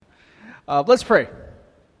Let's pray.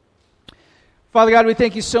 Father God, we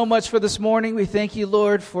thank you so much for this morning. We thank you,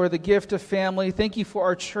 Lord, for the gift of family. Thank you for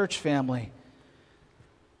our church family.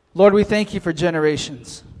 Lord, we thank you for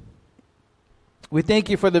generations. We thank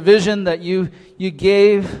you for the vision that you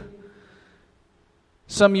gave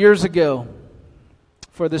some years ago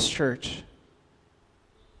for this church.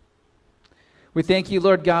 We thank you,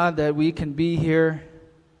 Lord God, that we can be here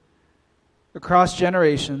across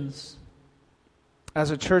generations as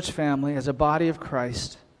a church family, as a body of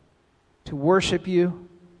Christ, to worship you,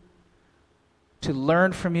 to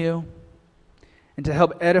learn from you, and to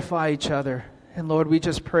help edify each other. And Lord, we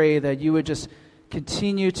just pray that you would just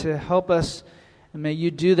continue to help us, and may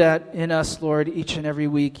you do that in us, Lord, each and every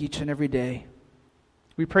week, each and every day.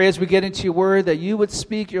 We pray as we get into your word that you would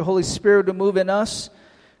speak, your Holy Spirit would move in us,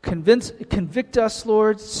 convict us,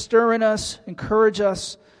 Lord, stir in us, encourage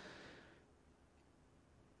us,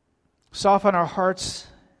 soften our hearts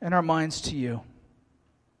and our minds to you.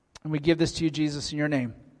 And we give this to you, Jesus, in your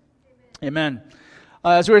name. Amen.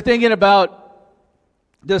 As we were thinking about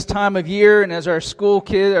this time of year, and as our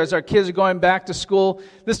kids are going back to school,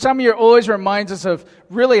 this time of year always reminds us of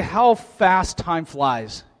really how fast time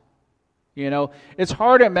flies. You know, it's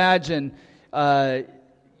hard to imagine, how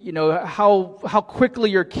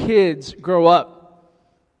quickly your kids grow up.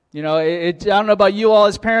 You know, I don't know about you all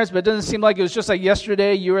as parents, but it doesn't seem like it was just like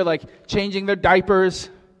yesterday. You were like changing their diapers,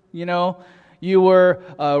 you know. You were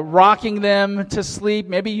rocking them to sleep.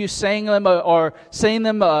 Maybe you sang them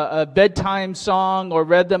a bedtime song or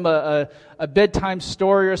read them a bedtime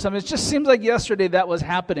story or something. It just seems like yesterday that was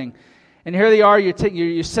happening. And here they are,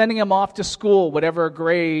 you're sending them off to school, whatever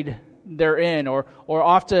grade they're in, or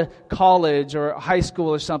off to college or high school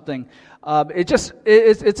or something.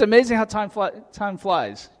 It's amazing how time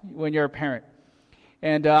flies when you're a parent.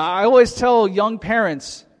 And I always tell young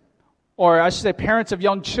parents, or I should say parents of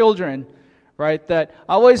young children, right, that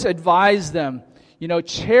I always advise them,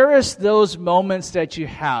 cherish those moments that you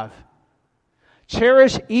have.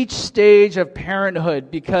 Cherish each stage of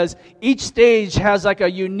parenthood, because each stage has like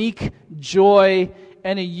a unique joy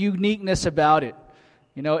and a uniqueness about it.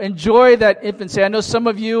 Enjoy that infancy. I know some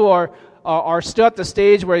of you are still at the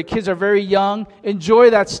stage where kids are very young.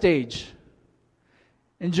 Enjoy that stage.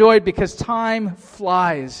 Enjoy it because time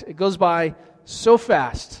flies. It goes by so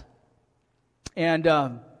fast. And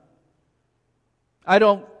I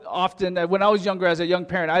don't often, when I was younger as a young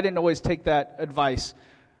parent, I didn't always take that advice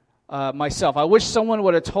myself. I wish someone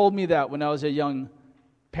would have told me that when I was a young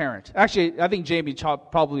parent. Actually, I think Jamie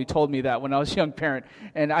probably told me that when I was a young parent,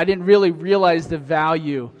 and I didn't really realize the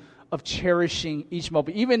value of cherishing each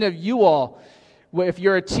moment. Even if you all, if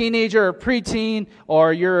you're a teenager or preteen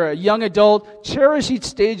or you're a young adult, cherish each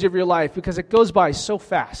stage of your life because it goes by so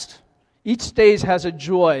fast. Each stage has a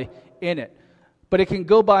joy in it, but it can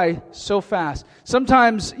go by so fast.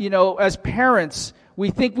 Sometimes, as parents,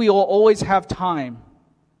 we think we will always have time,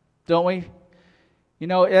 don't we?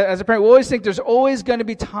 As a parent, we always think there's always going to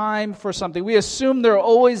be time for something. We assume there will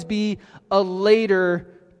always be a later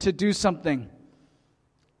to do something.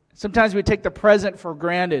 Sometimes we take the present for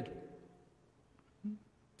granted.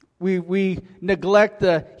 We neglect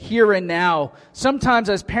the here and now. Sometimes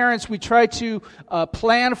as parents, we try to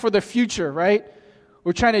plan for the future, right?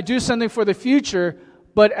 We're trying to do something for the future,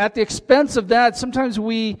 but at the expense of that, sometimes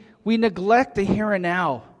we neglect the here and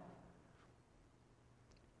now.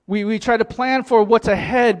 We try to plan for what's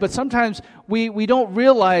ahead, but sometimes we don't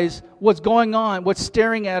realize what's going on, what's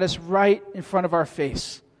staring at us right in front of our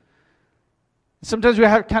face. Sometimes we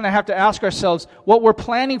have to ask ourselves, what we're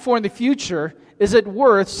planning for in the future, is it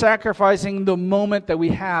worth sacrificing the moment that we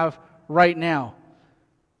have right now?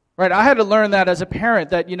 Right? I had to learn that as a parent,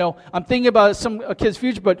 that, I'm thinking about a kid's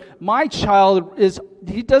future, but my child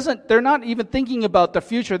they're not even thinking about the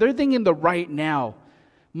future, they're thinking the right now.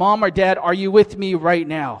 Mom or Dad, are you with me right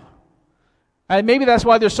now? And maybe that's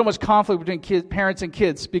why there's so much conflict between parents and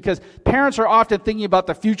kids, because parents are often thinking about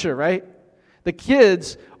the future, right? The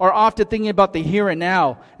kids are often thinking about the here and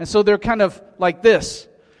now, and so they're kind of like this,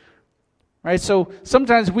 right? So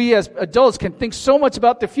sometimes we as adults can think so much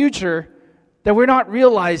about the future that we're not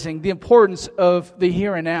realizing the importance of the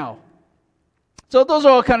here and now. So those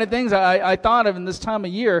are all kind of things I thought of in this time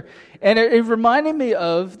of year, and it reminded me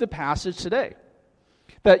of the passage today.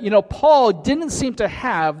 That, Paul didn't seem to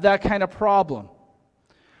have that kind of problem.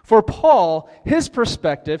 For Paul, his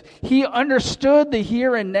perspective, he understood the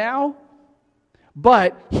here and now,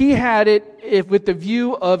 but he had it with the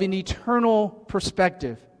view of an eternal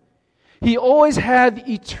perspective. He always had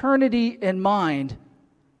eternity in mind,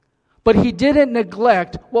 but he didn't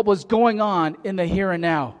neglect what was going on in the here and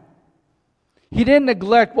now. He didn't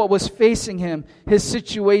neglect what was facing him, his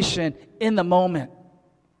situation in the moment.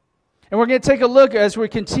 And we're going to take a look as we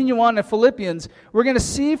continue on in Philippians. We're going to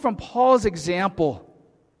see from Paul's example.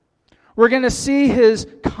 We're going to see his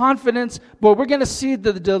confidence, but we're going to see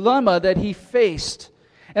the dilemma that he faced.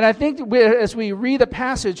 And I think as we read the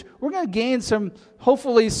passage, we're going to gain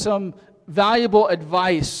hopefully some valuable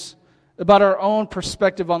advice about our own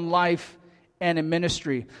perspective on life and in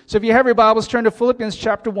ministry. So if you have your Bibles, turn to Philippians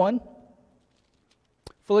chapter 1.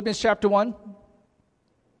 Philippians chapter 1.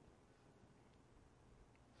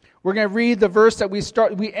 We're going to read the verse that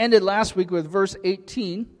we ended last week with, verse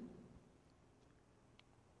 18.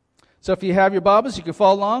 So if you have your Bibles, you can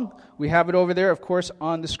follow along. We have it over there, of course,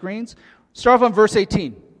 on the screens. Start off on verse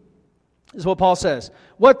 18. This is what Paul says.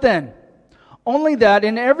 What then? Only that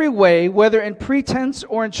in every way, whether in pretense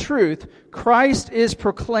or in truth, Christ is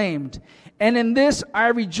proclaimed. And in this I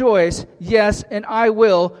rejoice, yes, and I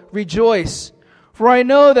will rejoice. For I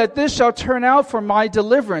know that this shall turn out for my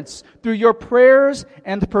deliverance through your prayers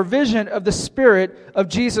and the provision of the Spirit of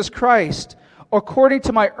Jesus Christ, according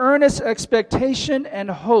to my earnest expectation and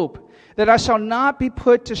hope, that I shall not be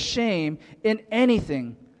put to shame in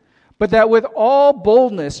anything, but that with all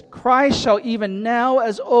boldness Christ shall even now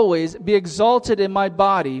as always be exalted in my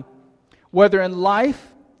body, whether in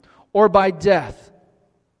life or by death.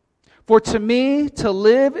 For to me to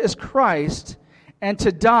live is Christ, and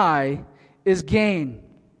to die is gain.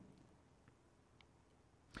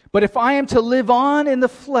 But if I am to live on in the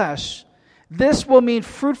flesh, this will mean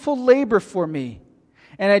fruitful labor for me,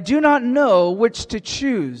 and I do not know which to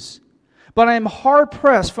choose. But I am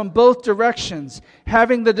hard-pressed from both directions,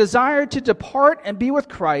 having the desire to depart and be with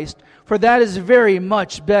Christ, for that is very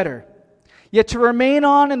much better. Yet to remain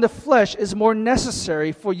on in the flesh is more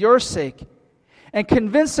necessary for your sake. And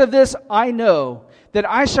convinced of this, I know that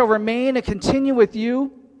I shall remain and continue with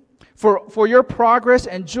you for your progress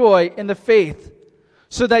and joy in the faith,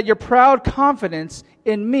 so that your proud confidence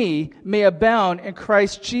in me may abound in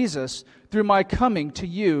Christ Jesus through my coming to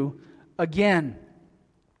you again.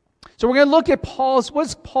 So we're going to look at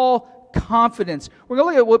what's Paul's confidence? We're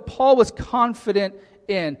going to look at what Paul was confident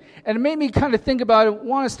in. And it made me kind of think about it. I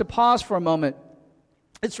want us to pause for a moment.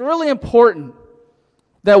 It's really important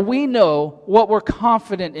that we know what we're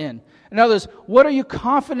confident in. In other words, what are you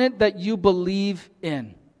confident that you believe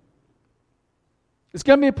in? It's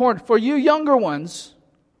going to be important for you younger ones,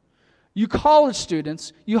 you college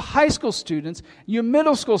students, you high school students, you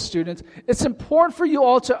middle school students. It's important for you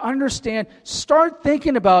all to understand, start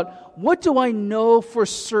thinking about, what do I know for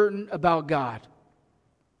certain about God?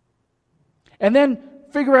 And then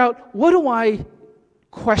figure out, what do I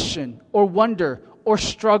question or wonder or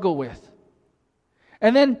struggle with?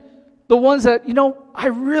 And then the ones that, I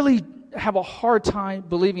really have a hard time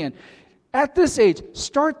believing in. At this age,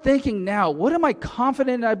 start thinking now, what am I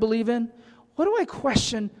confident I believe in? What do I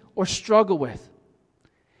question or struggle with?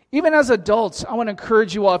 Even as adults, I want to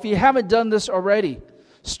encourage you all, if you haven't done this already,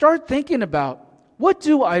 start thinking about, what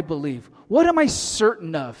do I believe? What am I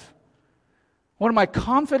certain of? What am I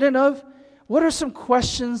confident of? What are some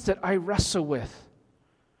questions that I wrestle with?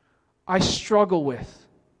 I struggle with?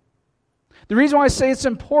 The reason why I say it's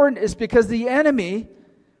important is because the enemy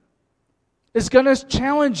is going to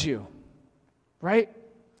challenge you, right?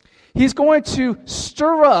 He's going to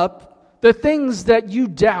stir up the things that you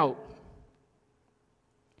doubt.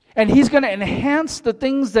 And he's going to enhance the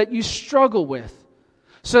things that you struggle with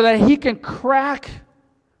so that he can crack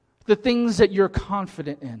the things that you're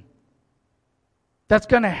confident in. That's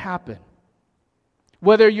going to happen.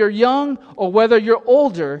 Whether you're young or whether you're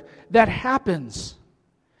older, that happens.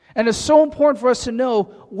 And it's so important for us to know,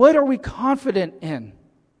 what are we confident in?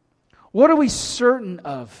 What are we certain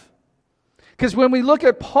of? Because when we look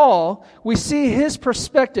at Paul, we see his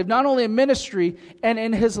perspective, not only in ministry and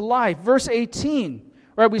in his life. Verse 18,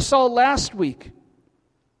 right, we saw last week.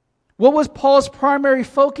 What was Paul's primary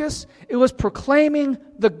focus? It was proclaiming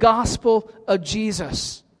the gospel of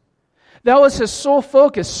Jesus. That was his sole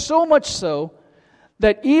focus, so much so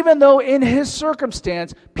that even though in his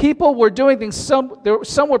circumstance, people were doing things,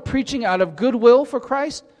 some were preaching out of goodwill for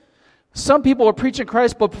Christ. Some people were preaching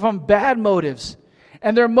Christ, but from bad motives.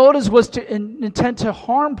 And their motives was to intend to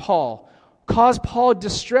harm Paul, cause Paul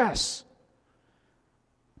distress.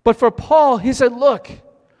 But for Paul, he said, look,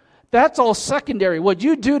 that's all secondary. What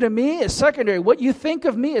you do to me is secondary. What you think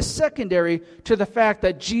of me is secondary to the fact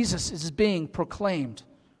that Jesus is being proclaimed.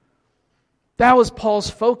 That was Paul's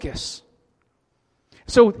focus.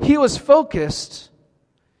 So he was focused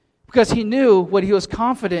because he knew what he was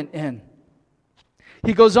confident in.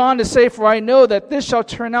 He goes on to say, for I know that this shall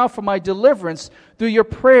turn out for my deliverance through your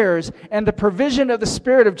prayers and the provision of the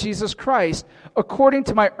Spirit of Jesus Christ, according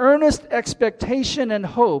to my earnest expectation and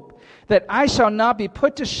hope that I shall not be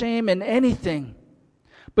put to shame in anything,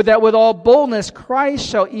 but that with all boldness Christ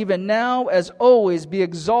shall even now as always be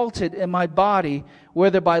exalted in my body,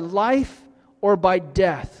 whether by life or by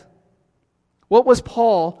death. What was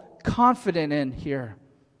Paul confident in here?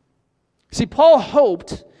 See, Paul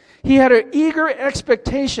hoped, he had an eager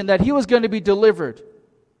expectation that he was going to be delivered.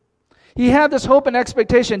 He had this hope and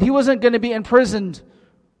expectation. He wasn't going to be imprisoned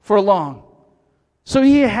for long. So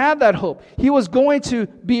he had that hope. He was going to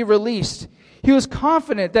be released. He was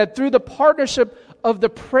confident that through the partnership of the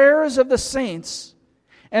prayers of the saints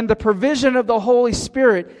and the provision of the Holy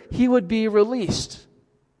Spirit, he would be released.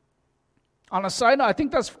 On a side note, I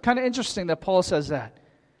think that's kind of interesting that Paul says that.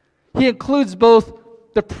 He includes both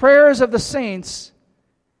the prayers of the saints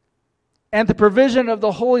and the provision of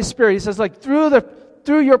the Holy Spirit. He says, like,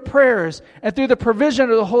 through your prayers and through the provision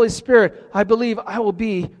of the Holy Spirit, I believe I will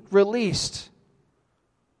be released.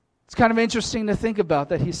 It's kind of interesting to think about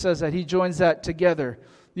that he says that. He joins that together,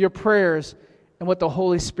 your prayers and what the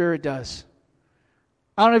Holy Spirit does.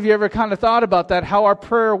 I don't know if you ever kind of thought about that, how our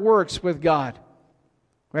prayer works with God.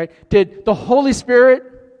 Right? Did the Holy Spirit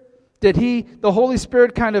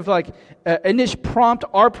kind of like initially prompt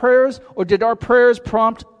our prayers, or did our prayers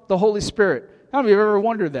prompt the Holy Spirit? How many of you have ever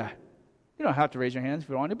wondered that? You don't have to raise your hands if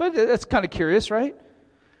you want to, but that's kind of curious, right?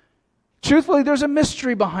 Truthfully, there's a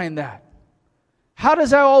mystery behind that. How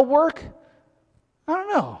does that all work? I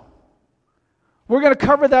don't know. We're going to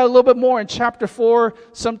cover that a little bit more in chapter 4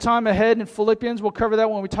 sometime ahead in Philippians. We'll cover that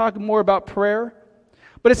when we talk more about prayer.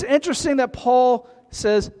 But it's interesting that Paul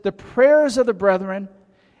says the prayers of the brethren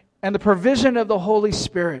and the provision of the Holy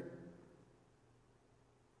Spirit.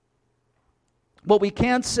 What we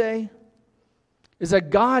can say is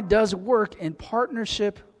that God does work in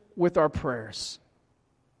partnership with our prayers.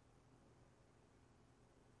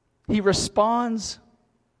 He responds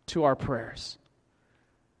to our prayers.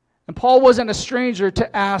 And Paul wasn't a stranger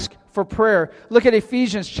to ask for prayer. Look at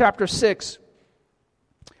Ephesians chapter 6,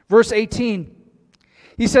 verse 18.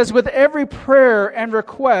 He says, with every prayer and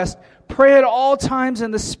request, pray at all times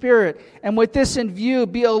in the Spirit, and with this in view,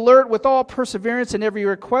 be alert with all perseverance in every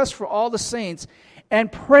request for all the saints,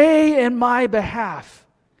 and pray in my behalf,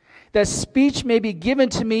 that speech may be given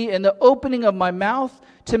to me in the opening of my mouth,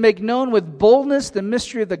 to make known with boldness the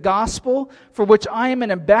mystery of the gospel, for which I am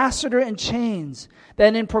an ambassador in chains,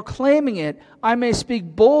 that in proclaiming it I may speak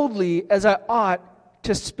boldly as I ought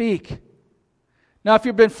to speak. Now, if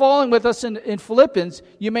you've been following with us in Philippians,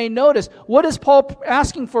 you may notice, what is Paul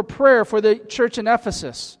asking for prayer for the church in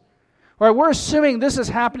Ephesus? All right, we're assuming this is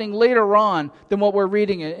happening later on than what we're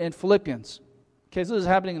reading in Philippians. Okay, so this is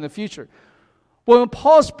happening in the future. Well,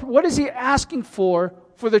 what is he asking for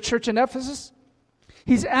the church in Ephesus?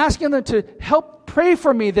 He's asking them to help pray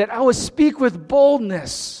for me that I would speak with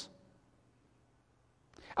boldness.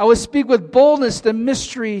 I would speak with boldness the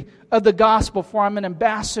mystery of the gospel, for I'm an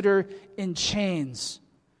ambassador in chains.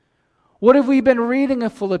 What have we been reading in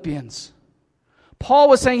Philippians? Paul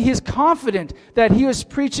was saying he's confident that he was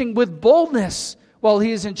preaching with boldness while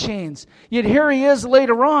he is in chains. Yet here he is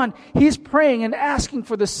later on, he's praying and asking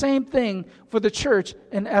for the same thing for the church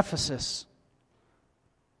in Ephesus.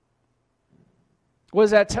 What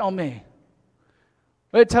does that tell me?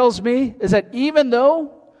 What it tells me is that even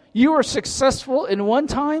though you are successful in one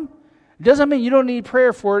time, it doesn't mean you don't need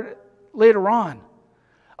prayer for it later on.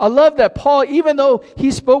 I love that Paul, even though he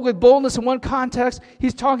spoke with boldness in one context,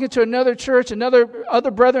 he's talking to another church,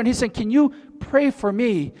 other brethren. He's saying, can you pray for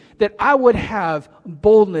me that I would have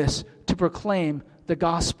boldness to proclaim the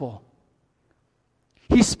gospel?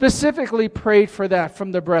 He specifically prayed for that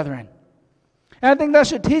from the brethren. And I think that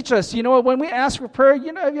should teach us, when we ask for prayer,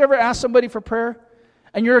 have you ever asked somebody for prayer?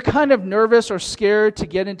 And you're kind of nervous or scared to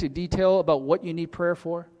get into detail about what you need prayer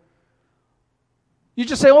for? You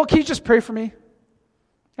just say, can you just pray for me?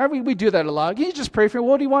 We do that a lot. Can you just pray for me?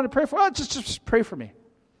 What do you want to pray for? Just pray for me.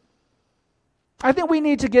 I think we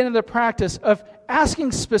need to get into the practice of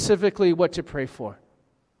asking specifically what to pray for.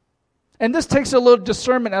 And this takes a little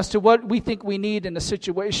discernment as to what we think we need in a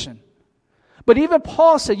situation. But even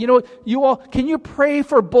Paul said, you all, can you pray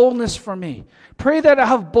for boldness for me? Pray that I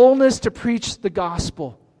have boldness to preach the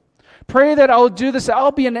gospel. Pray that I'll do this.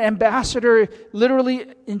 I'll be an ambassador literally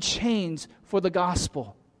in chains for the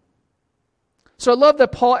gospel. So I love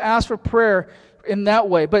that Paul asked for prayer in that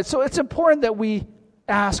way. But so it's important that we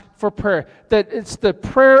ask for prayer. That it's the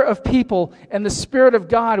prayer of people and the Spirit of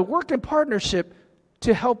God work in partnership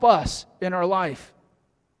to help us in our life.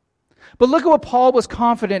 But look at what Paul was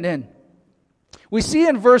confident in. We see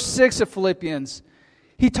in verse 6 of Philippians,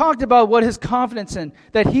 He talked about what his confidence in,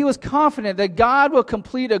 that he was confident that God will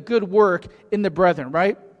complete a good work in the brethren,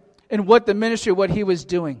 right? And what the ministry, what he was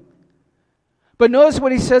doing. But notice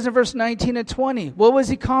what he says in verse 19 and 20. What was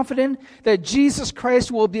he confident? That Jesus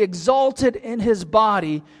Christ will be exalted in his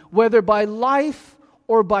body, whether by life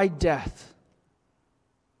or by death.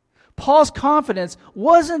 Paul's confidence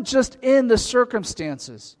wasn't just in the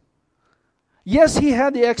circumstances. Yes, he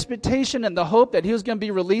had the expectation and the hope that he was going to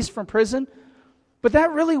be released from prison, but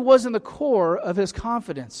that really wasn't the core of his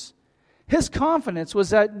confidence. His confidence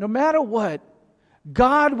was that no matter what,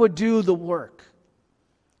 God would do the work.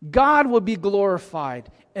 God would be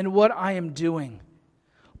glorified in what I am doing.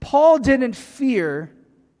 Paul didn't fear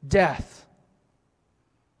death.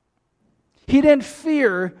 He didn't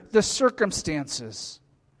fear the circumstances.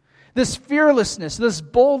 This fearlessness, this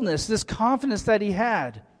boldness, this confidence that he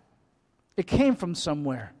had, it came from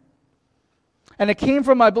somewhere. And it came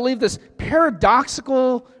from, I believe, this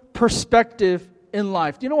paradoxical perspective in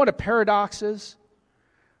life. Do you know what a paradox is?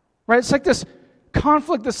 Right? It's like this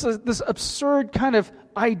conflict, this absurd kind of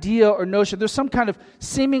idea or notion. There's some kind of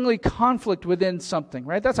seemingly conflict within something,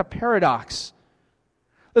 right? That's a paradox.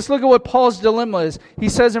 Let's look at what Paul's dilemma is. He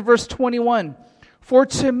says in verse 21, "For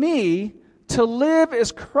to me, to live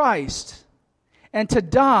is Christ, and to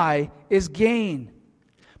die is gain.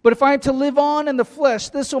 But if I am to live on in the flesh,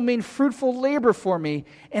 this will mean fruitful labor for me,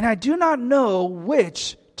 and I do not know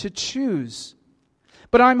which to choose.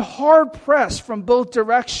 But I'm hard-pressed from both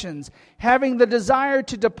directions, having the desire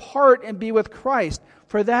to depart and be with Christ,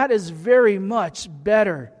 for that is very much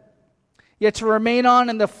better. Yet to remain on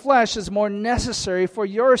in the flesh is more necessary for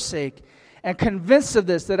your sake, and convinced of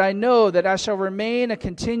this, that I know that I shall remain and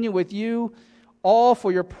continue with you, all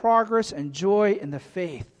for your progress and joy in the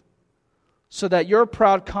faith, so that your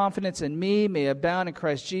proud confidence in me may abound in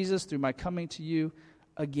Christ Jesus through my coming to you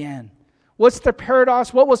again." What's the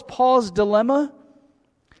paradox? What was Paul's dilemma?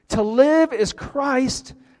 To live is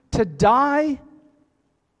Christ, to die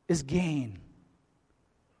is gain.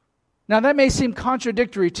 Now that may seem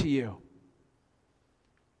contradictory to you.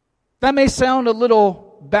 That may sound a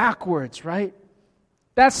little backwards, right?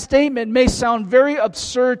 That statement may sound very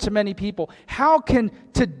absurd to many people. How can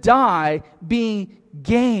to die be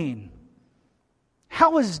gain?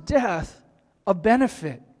 How is death a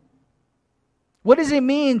benefit? What does it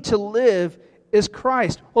mean to live is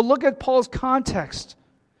Christ? Well, look at Paul's context.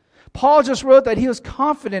 Paul just wrote that he was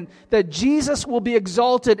confident that Jesus will be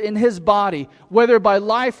exalted in his body, whether by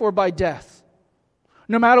life or by death.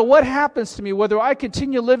 No matter what happens to me, whether I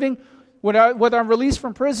continue living, whether I'm released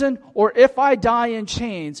from prison, or if I die in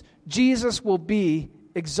chains, Jesus will be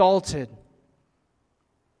exalted.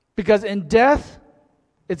 Because in death,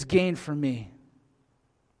 it's gain for me.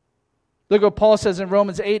 Look what Paul says in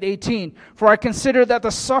Romans 8:18. "For I consider that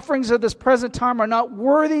the sufferings of this present time are not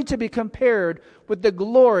worthy to be compared with the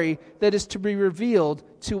glory that is to be revealed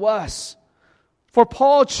to us." For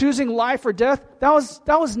Paul, choosing life or death, that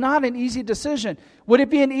was not an easy decision. Would it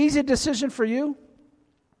be an easy decision for you?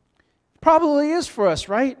 Probably is for us,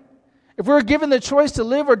 right? If we're given the choice to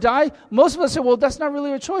live or die, most of us say, well, that's not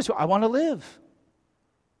really a choice. I want to live.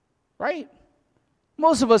 Right?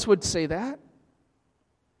 Most of us would say that.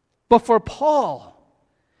 But for Paul,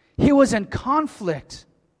 he was in conflict.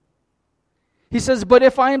 He says, "But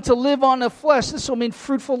if I am to live on the flesh, this will mean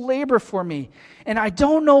fruitful labor for me. And I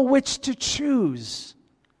don't know which to choose.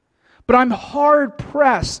 But I'm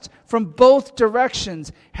hard-pressed from both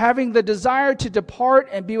directions, having the desire to depart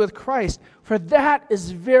and be with Christ, for that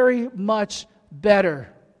is very much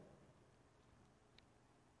better."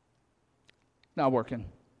 Not working.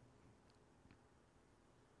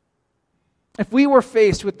 If we were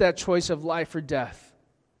faced with that choice of life or death,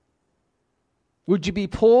 would you be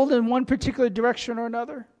pulled in one particular direction or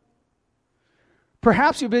another?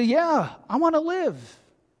 Perhaps you'd be, yeah, I want to live.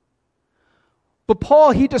 But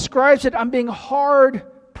Paul, he describes it, I'm being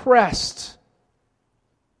hard-pressed.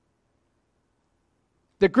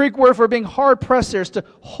 The Greek word for being hard-pressed there is to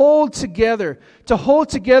hold together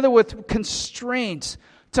with constraints,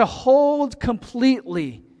 to hold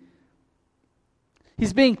completely.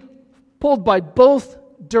 He's being pulled by both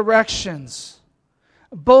directions,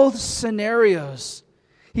 both scenarios.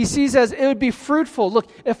 He sees as it would be fruitful.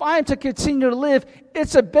 Look, if I am to continue to live,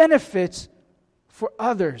 it's a benefit for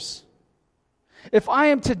others. If I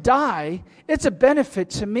am to die, it's a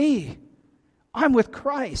benefit to me. I'm with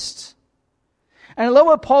Christ. And I love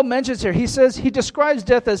what Paul mentions here. He says, he describes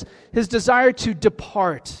death as his desire to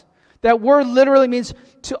depart. That word literally means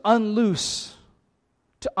to unloose,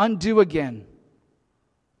 to undo again.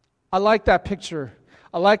 I like that picture.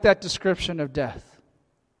 I like that description of death.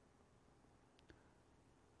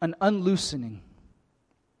 An unloosening.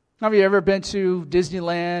 Have you ever been to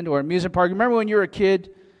Disneyland or amusement park? Remember when you were a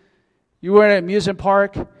kid, you were at an amusement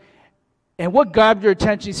park, and what grabbed your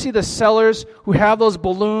attention? You see the sellers who have those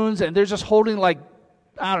balloons, and they're just holding like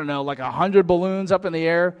 100 balloons up in the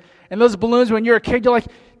air. And those balloons, when you're a kid, you're like,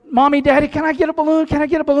 Mommy, Daddy, can I get a balloon? Can I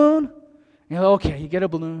get a balloon? And you're like, okay, you get a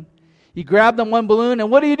balloon. You grab them one balloon,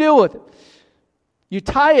 and what do you do with it? You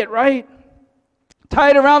tie it, right?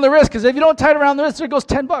 Tie it around the wrist, because if you don't tie it around the wrist, there goes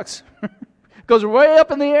 $10. It goes way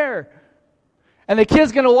up in the air. And the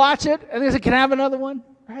kid's going to watch it, and they say, can I have another one?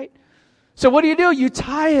 Right? So what do? You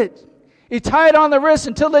tie it. You tie it on the wrist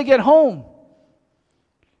until they get home.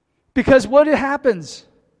 Because what happens?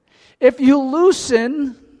 If you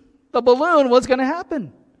loosen the balloon, what's going to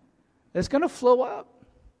happen? It's going to flow up.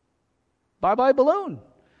 Bye-bye balloon.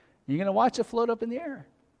 You're going to watch it float up in the air.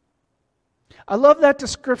 I love that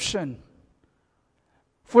description.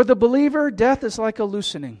 For the believer, death is like a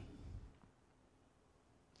loosening.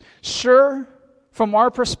 Sure, from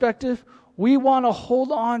our perspective, we want to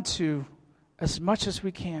hold on to as much as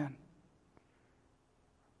we can.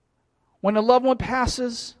 When a loved one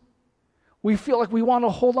passes, we feel like we want to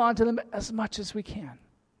hold on to them as much as we can.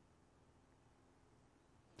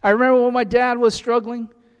 I remember when my dad was struggling,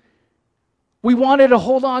 we wanted to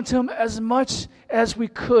hold on to him as much as we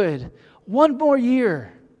could. One more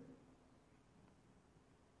year.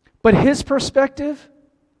 But his perspective,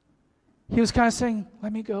 he was kind of saying,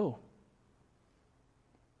 let me go.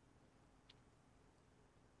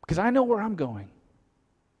 Because I know where I'm going.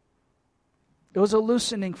 It was a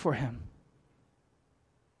loosening for him.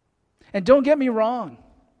 And don't get me wrong.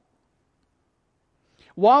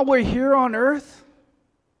 While we're here on earth,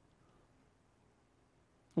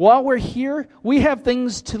 we have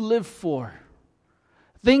things to live for.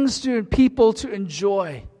 People to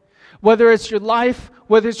enjoy. Whether it's your life,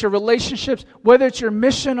 whether it's your relationships, whether it's your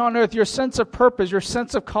mission on earth, your sense of purpose, your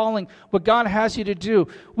sense of calling, what God has you to do.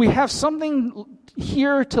 We have something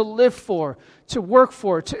here to live for, to work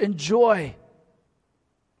for, to enjoy.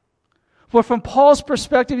 But from Paul's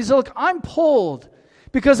perspective, he said, look, I'm pulled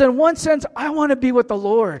because in one sense, I want to be with the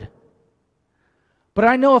Lord. But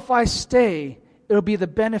I know if I stay, it'll be the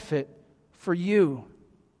benefit for you.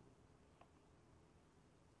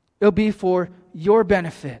 It'll be for your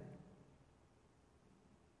benefit.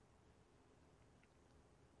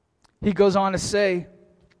 He goes on to say,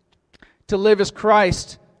 to live is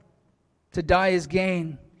Christ, to die is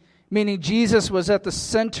gain. Meaning Jesus was at the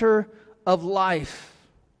center of life.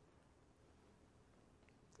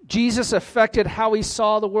 Jesus affected how he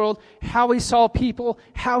saw the world, how he saw people,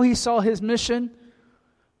 how he saw his mission.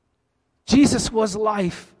 Jesus was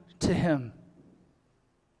life to him.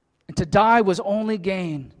 And to die was only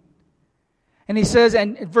gain. And he says,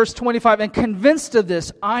 and in verse 25, and convinced of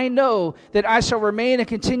this, I know that I shall remain and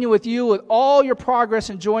continue with you with all your progress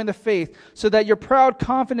and joy in the faith, so that your proud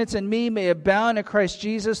confidence in me may abound in Christ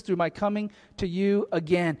Jesus through my coming to you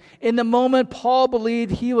again. In the moment, Paul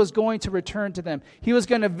believed he was going to return to them. He was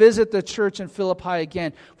going to visit the church in Philippi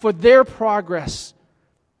again for their progress,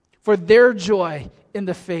 for their joy in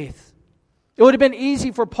the faith. It would have been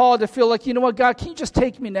easy for Paul to feel like, you know what, God, can you just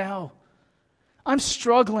take me now? I'm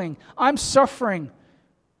struggling. I'm suffering.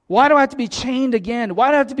 Why do I have to be chained again? Why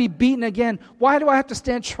do I have to be beaten again? Why do I have to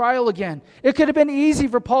stand trial again? It could have been easy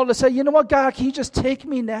for Paul to say, you know what, God, can you just take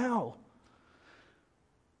me now?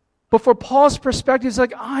 But for Paul's perspective, he's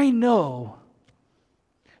like, I know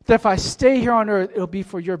that if I stay here on earth, it'll be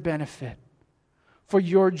for your benefit, for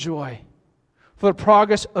your joy, for the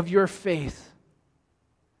progress of your faith.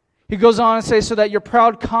 He goes on and says, so that your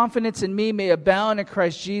proud confidence in me may abound in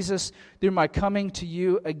Christ Jesus through my coming to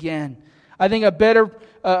you again. I think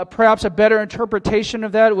perhaps a better interpretation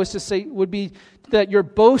of that would be that your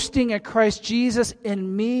boasting in Christ Jesus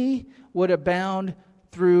in me would abound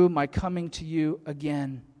through my coming to you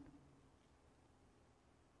again.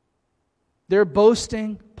 Their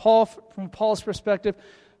boasting, from Paul's perspective,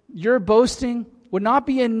 your boasting would not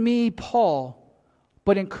be in me, Paul,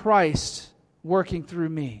 but in Christ working through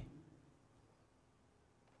me.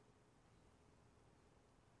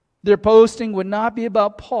 Their boasting would not be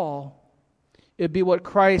about Paul. It would be what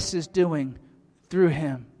Christ is doing through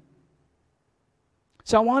him.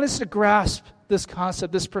 So I want us to grasp this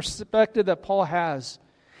concept, this perspective that Paul has.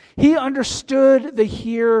 He understood the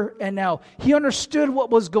here and now. He understood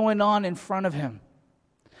what was going on in front of him.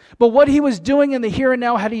 But what he was doing in the here and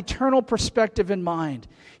now had eternal perspective in mind.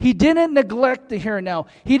 He didn't neglect the here and now.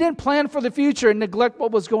 He didn't plan for the future and neglect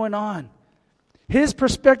what was going on. His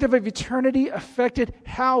perspective of eternity affected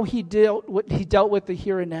how he dealt with the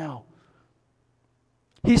here and now.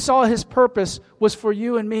 He saw his purpose was for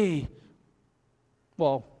you and me.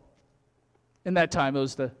 Well, In that time, it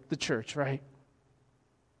was the church, right?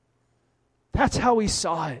 That's how he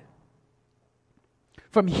saw it.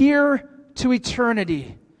 From here to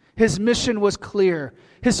eternity, his mission was clear.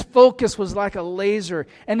 His focus was like a laser,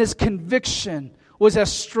 and his conviction was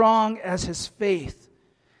as strong as his faith.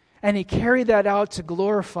 And he carried that out to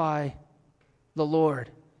glorify the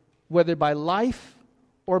Lord, whether by life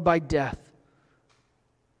or by death.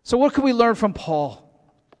 So what can we learn from Paul?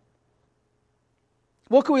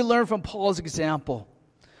 What can we learn from Paul's example?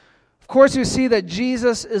 Of course, we see that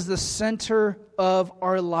Jesus is the center of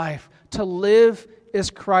our life. To live is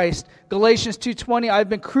Christ. Galatians 2:20, I've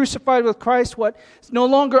been crucified with Christ. What? It's no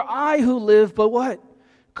longer I who live, but what?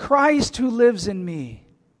 Christ who lives in me.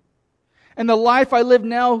 And the life I live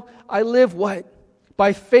now, I live what?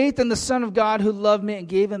 By faith in the Son of God who loved me and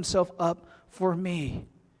gave himself up for me.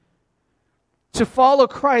 To follow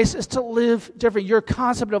Christ is to live different. Your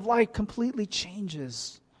concept of life completely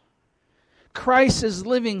changes. Christ is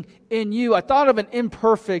living in you. I thought of an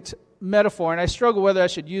imperfect metaphor, and I struggle whether I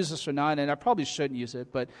should use this or not, and I probably shouldn't use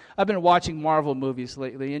it, but I've been watching Marvel movies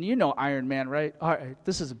lately, and you know Iron Man, right? All right,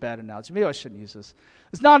 this is a bad analogy. Maybe I shouldn't use this.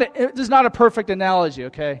 This is not a perfect analogy,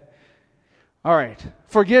 okay? All right.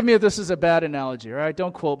 Forgive me if this is a bad analogy, all right?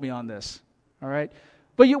 Don't quote me on this, all right?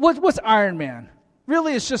 But what's Iron Man?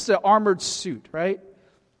 Really, it's just an armored suit, right?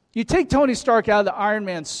 You take Tony Stark out of the Iron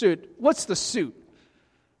Man suit, what's the suit?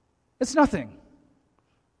 It's nothing.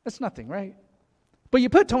 It's nothing, right? But you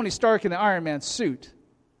put Tony Stark in the Iron Man suit,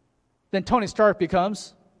 then Tony Stark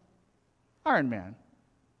becomes Iron Man.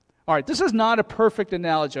 All right, this is not a perfect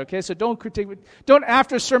analogy, okay? So don't critique, don't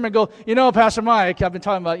after sermon go, Pastor Mike, I've been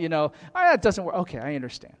talking about, that doesn't work. Okay, I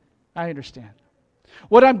understand.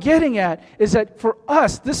 What I'm getting at is that for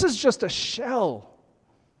us, this is just a shell.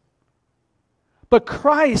 But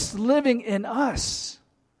Christ living in us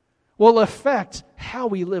will affect how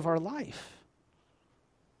we live our life.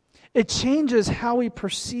 It changes how we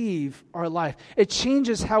perceive our life. It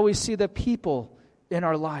changes how we see the people in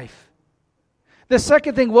our life. The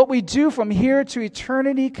second thing, what we do from here to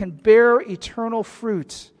eternity can bear eternal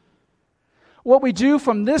fruit. What we do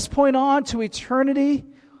from this point on to eternity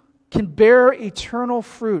can bear eternal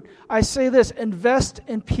fruit. I say this, invest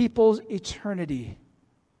in people's eternity.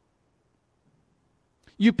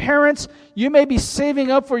 You parents, you may be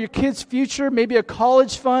saving up for your kids' future, maybe a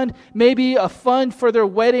college fund, maybe a fund for their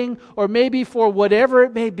wedding, or maybe for whatever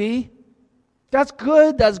it may be. That's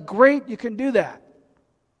good, that's great, you can do that.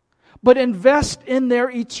 But invest in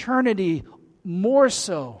their eternity more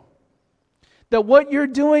so. That what you're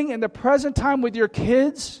doing in the present time with your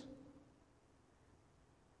kids,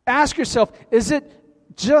 ask yourself, is it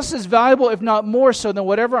just as valuable, if not more so, than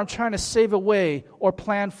whatever I'm trying to save away or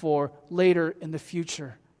plan for later in the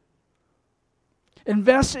future?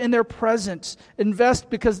 Invest in their present. Invest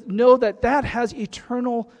because know that has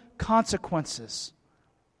eternal consequences.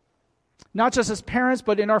 Not just as parents,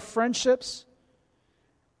 but in our friendships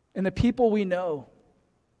and the people we know.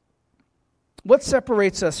 What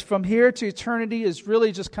separates us from here to eternity is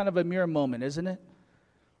really just kind of a mere moment, isn't it?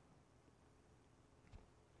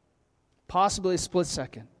 Possibly a split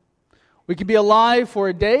second. We could be alive for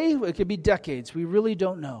a day, it could be decades. We really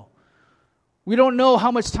don't know. We don't know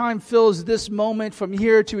how much time fills this moment from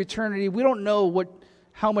here to eternity. We don't know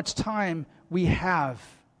how much time we have.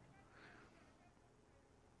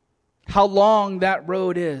 How long that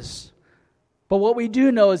road is. But what we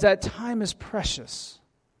do know is that time is precious.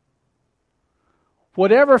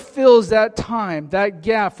 Whatever fills that time, that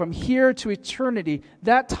gap from here to eternity,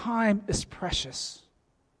 that time is precious.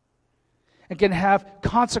 And can have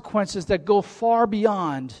consequences that go far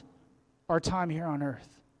beyond our time here on earth.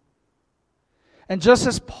 And just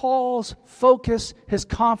as Paul's focus, his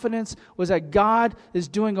confidence was that God is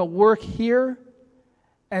doing a work here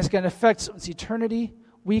and it's going to affect eternity,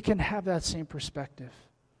 we can have that same perspective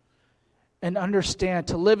and understand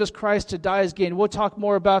to live as Christ, to die as gain. We'll talk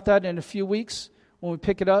more about that in a few weeks when we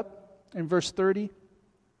pick it up in verse 30.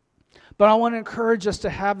 But I want to encourage us to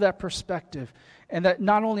have that perspective, and that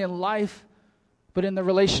not only in life, but in the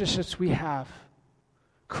relationships we have.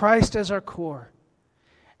 Christ as our core.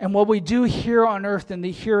 And what we do here on earth in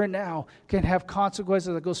the here and now can have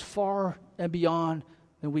consequences that goes far and beyond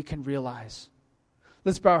than we can realize.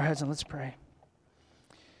 Let's bow our heads and let's pray.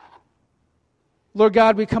 Lord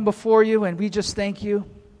God, we come before you and we just thank you.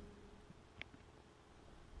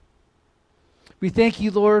 We thank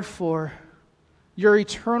you, Lord, for your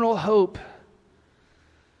eternal hope.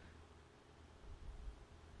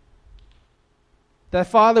 That,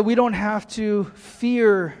 Father, we don't have to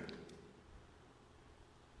fear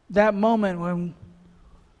that moment when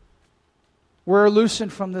we're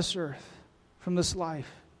loosened from this earth, from this life.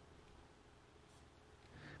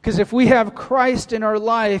 Because if we have Christ in our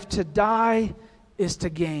life, to die is to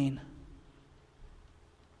gain.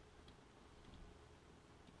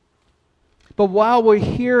 But while we're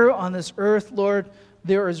here on this earth, Lord,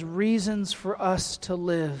 there is reasons for us to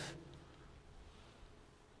live,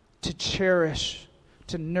 to cherish,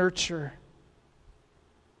 to nurture.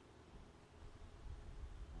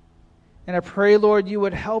 And I pray, Lord, you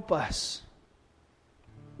would help us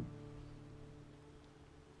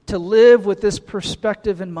to live with this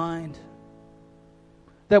perspective in mind,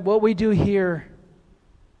 that what we do here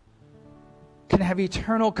can have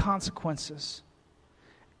eternal consequences,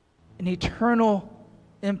 an eternal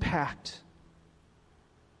impact.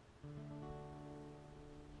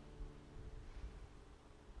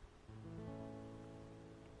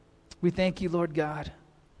 We thank you, Lord God.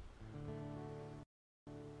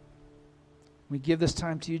 We give this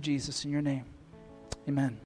time to you, Jesus, in your name. Amen.